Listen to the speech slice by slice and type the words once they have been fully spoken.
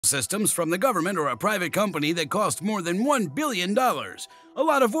systems from the government or a private company that cost more than $1 billion. A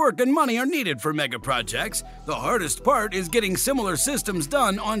lot of work and money are needed for mega projects. The hardest part is getting similar systems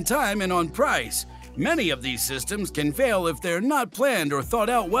done on time and on price. Many of these systems can fail if they're not planned or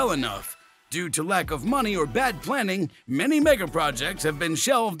thought out well enough. Due to lack of money or bad planning, many mega projects have been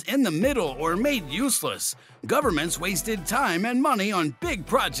shelved in the middle or made useless. Governments wasted time and money on big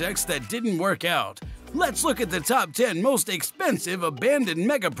projects that didn't work out. Let's look at the top 10 most expensive abandoned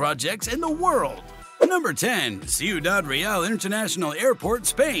mega projects in the world. Number 10. Ciudad Real International Airport,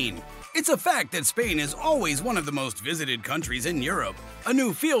 Spain. It's a fact that Spain is always one of the most visited countries in Europe. A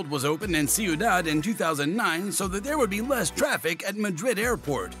new field was opened in Ciudad in 2009 so that there would be less traffic at Madrid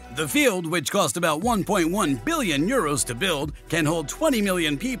Airport. The field, which cost about 1.1 billion euros to build, can hold 20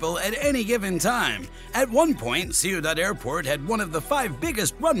 million people at any given time. At one point, Ciudad Airport had one of the 5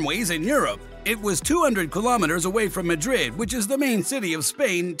 biggest runways in Europe. It was 200 kilometers away from Madrid, which is the main city of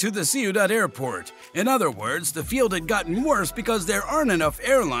Spain, to the Ciudad Airport. In other words, the field had gotten worse because there aren't enough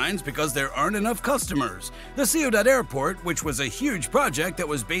airlines because there aren't enough customers. The Ciudad Airport, which was a huge project that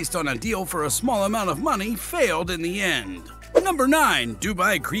was based on a deal for a small amount of money, failed in the end. Number 9.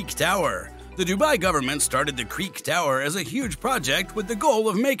 Dubai Creek Tower. The Dubai government started the Creek Tower as a huge project with the goal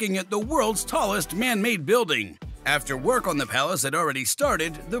of making it the world's tallest man-made building. After work on the palace had already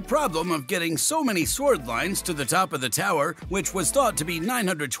started, the problem of getting so many sword lines to the top of the tower, which was thought to be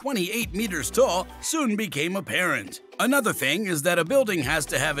 928 meters tall, soon became apparent. Another thing is that a building has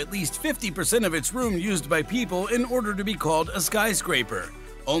to have at least 50% of its room used by people in order to be called a skyscraper.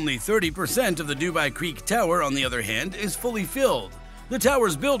 Only 30% of the Dubai Creek Tower, on the other hand, is fully filled. The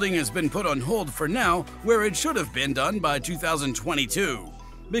tower's building has been put on hold for now, where it should have been done by 2022.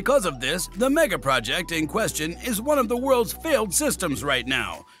 Because of this, the mega project in question is one of the world's failed systems right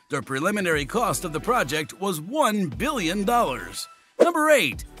now. The preliminary cost of the project was $1 billion. Number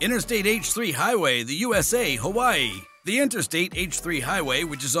 8. Interstate H3 Highway, the USA, Hawaii. The Interstate H3 Highway,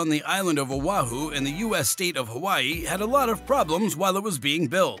 which is on the island of Oahu in the U.S. state of Hawaii, had a lot of problems while it was being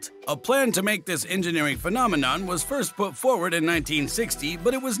built. A plan to make this engineering phenomenon was first put forward in 1960,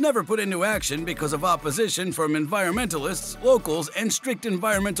 but it was never put into action because of opposition from environmentalists, locals, and strict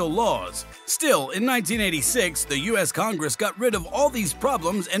environmental laws. Still, in 1986, the U.S. Congress got rid of all these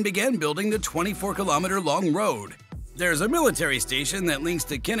problems and began building the 24-kilometer-long road. There's a military station that links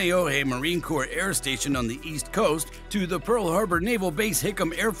the Kaneohe Marine Corps Air Station on the east coast to the Pearl Harbor Naval Base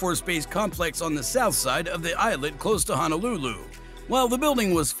Hickam Air Force Base complex on the south side of the islet close to Honolulu. While the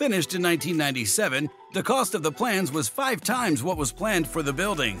building was finished in 1997, the cost of the plans was 5 times what was planned for the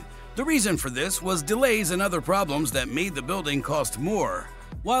building. The reason for this was delays and other problems that made the building cost more.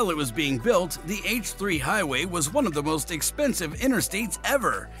 While it was being built, the H3 highway was one of the most expensive interstates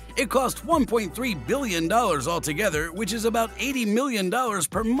ever. It cost $1.3 billion altogether, which is about $80 million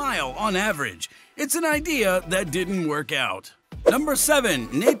per mile on average. It's an idea that didn't work out. Number 7.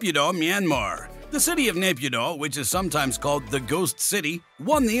 Naypyidaw, Myanmar. The city of Naypyidaw, which is sometimes called the Ghost City,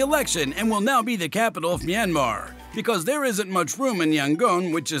 won the election and will now be the capital of Myanmar. Because there isn't much room in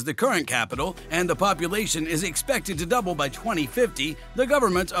Yangon, which is the current capital, and the population is expected to double by 2050, the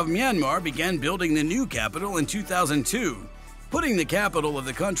government of Myanmar began building the new capital in 2002. Putting the capital of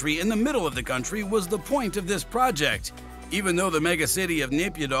the country in the middle of the country was the point of this project. Even though the megacity of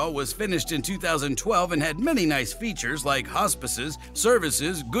Naypyidaw was finished in 2012 and had many nice features like hospices,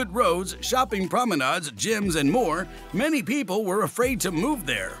 services, good roads, shopping promenades, gyms, and more, many people were afraid to move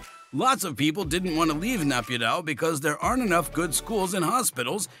there. Lots of people didn't want to leave Naypyidaw because there aren't enough good schools and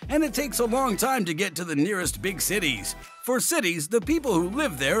hospitals, and it takes a long time to get to the nearest big cities. For cities, the people who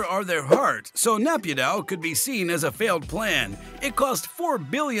live there are their heart, so Naypyidaw could be seen as a failed plan. It cost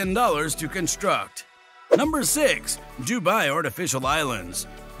 $4 billion to construct. Number 6. Dubai Artificial Islands.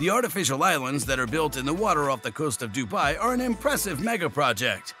 The artificial islands that are built in the water off the coast of Dubai are an impressive mega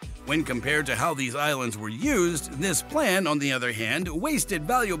project. When compared to how these islands were used, this plan, on the other hand, wasted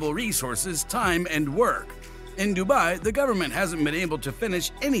valuable resources, time, and work. In Dubai, the government hasn't been able to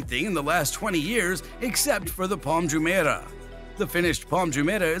finish anything in the last 20 years except for the Palm Jumeirah. The finished Palm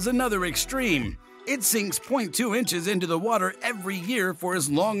Jumeirah is another extreme. It sinks 0.2 inches into the water every year for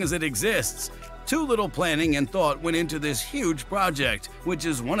as long as it exists. Too little planning and thought went into this huge project, which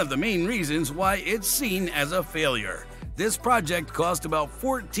is one of the main reasons why it's seen as a failure. This project cost about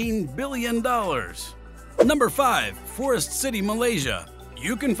 $14 billion. Number 5. Forest City, Malaysia.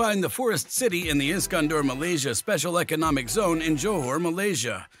 You can find the Forest City in the Iskandar, Malaysia Special Economic Zone in Johor,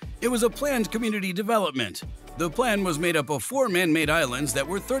 Malaysia. It was a planned community development. The plan was made up of 4 man-made islands that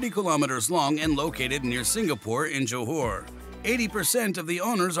were 30 kilometers long and located near Singapore in Johor. 80% of the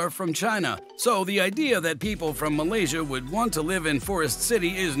owners are from China, so the idea that people from Malaysia would want to live in Forest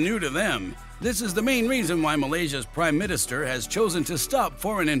City is new to them. This is the main reason why Malaysia's Prime Minister has chosen to stop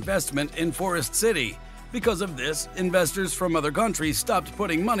foreign investment in Forest City. Because of this, investors from other countries stopped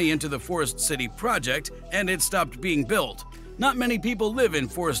putting money into the Forest City project, and it stopped being built. Not many people live in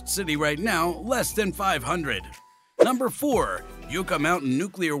Forest City right now, less than 500. Number 4. Yucca Mountain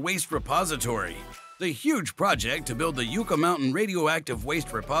Nuclear Waste Repository. The huge project to build the Yucca Mountain Radioactive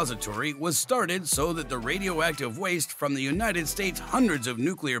Waste Repository was started so that the radioactive waste from the United States' hundreds of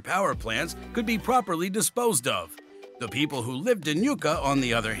nuclear power plants could be properly disposed of. The people who lived in Yucca, on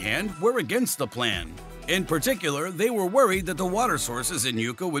the other hand, were against the plan. In particular, they were worried that the water sources in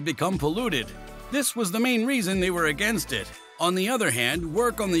Yucca would become polluted. This was the main reason they were against it. On the other hand,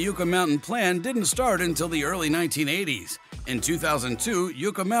 work on the Yucca Mountain plan didn't start until the early 1980s. In 2002,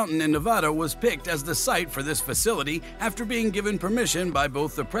 Yucca Mountain in Nevada was picked as the site for this facility after being given permission by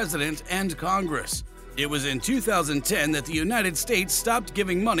both the President and Congress. It was in 2010 that the United States stopped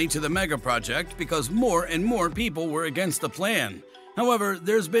giving money to the Megaproject because more and more people were against the plan. However,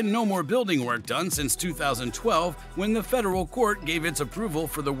 there's been no more building work done since 2012 when the federal court gave its approval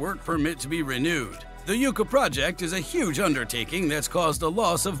for the work permit to be renewed. The Yucca project is a huge undertaking that's caused a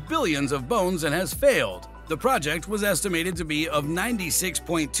loss of billions of bones and has failed. The project was estimated to be of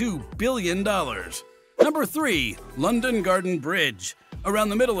 $96.2 billion. Number 3. London Garden Bridge. Around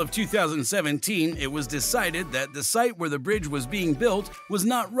the middle of 2017, it was decided that the site where the bridge was being built was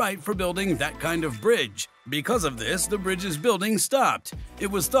not right for building that kind of bridge. Because of this, the bridge's building stopped.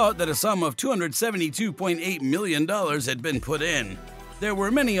 It was thought that a sum of $272.8 million had been put in. There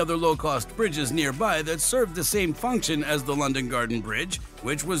were many other low-cost bridges nearby that served the same function as the London Garden Bridge,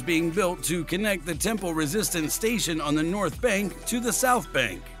 which was being built to connect the tempo-resistant station on the North Bank to the South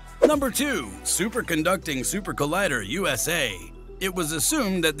Bank. Number 2. Superconducting Super Collider USA. It was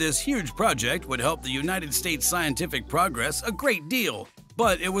assumed that this huge project would help the United States scientific progress a great deal,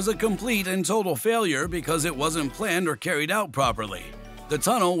 but it was a complete and total failure because it wasn't planned or carried out properly. The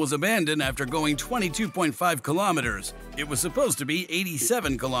tunnel was abandoned after going 22.5 kilometers. It was supposed to be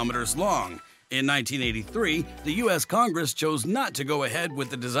 87 kilometers long. In 1983, the U.S. Congress chose not to go ahead with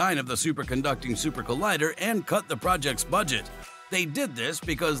the design of the superconducting Super Collider and cut the project's budget. They did this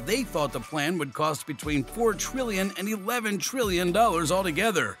because they thought the plan would cost between $4 trillion and $11 trillion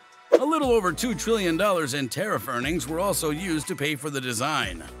altogether. A little over $2 trillion in tariff earnings were also used to pay for the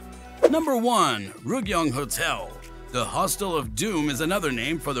design. Number 1. Rugyong Hotel. The Hostel of Doom is another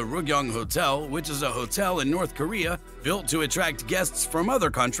name for the Rugyong Hotel, which is a hotel in North Korea built to attract guests from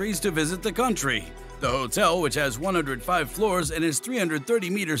other countries to visit the country. The hotel, which has 105 floors and is 330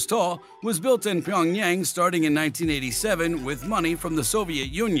 meters tall, was built in Pyongyang starting in 1987 with money from the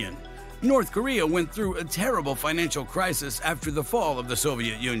Soviet Union. North Korea went through a terrible financial crisis after the fall of the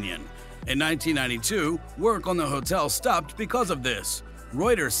Soviet Union. In 1992, work on the hotel stopped because of this.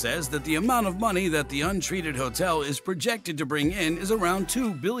 Reuters says that the amount of money that the untreated hotel is projected to bring in is around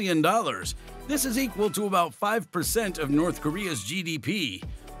 $2 billion. This is equal to about 5% of North Korea's GDP.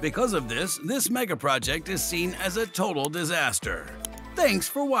 Because of this mega project is seen as a total disaster. Thanks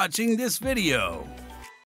for watching this video.